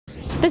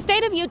The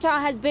state of Utah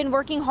has been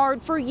working hard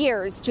for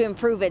years to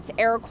improve its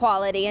air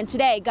quality, and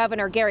today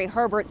Governor Gary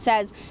Herbert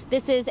says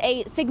this is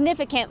a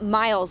significant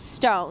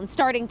milestone.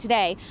 Starting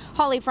today,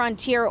 Holly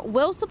Frontier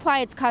will supply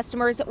its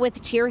customers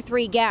with Tier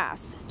 3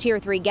 gas. Tier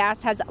 3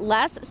 gas has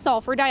less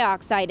sulfur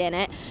dioxide in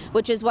it,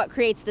 which is what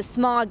creates the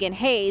smog and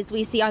haze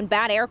we see on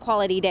bad air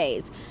quality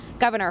days.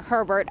 Governor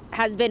Herbert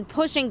has been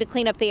pushing to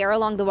clean up the air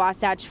along the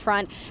Wasatch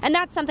Front, and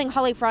that's something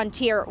Holly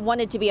Frontier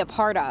wanted to be a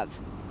part of.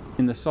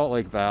 In the Salt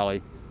Lake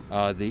Valley,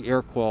 the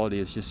air quality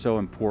is just so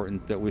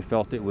important that we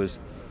felt it was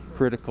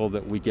critical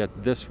that we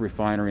get this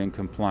refinery in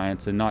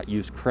compliance and not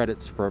use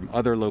credits from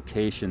other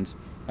locations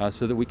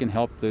so that we can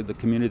help the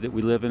community that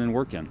we live in and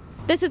work in.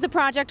 This is a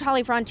project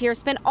Holly Frontier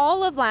spent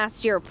all of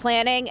last year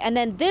planning, and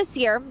then this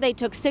year they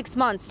took 6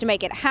 months to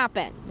make it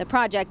happen. The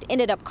project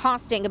ended up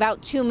costing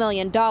about $2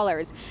 million.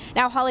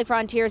 Now Holly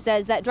Frontier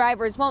says that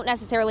drivers won't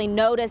necessarily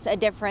notice a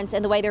difference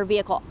in the way their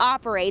vehicle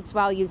operates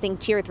while using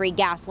Tier 3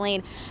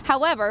 gasoline.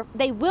 However,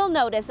 they will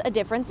notice a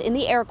difference in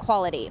the air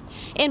quality.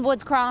 In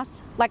Woods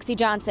Cross, Lexi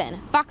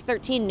Johnson, Fox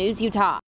 13 News, Utah.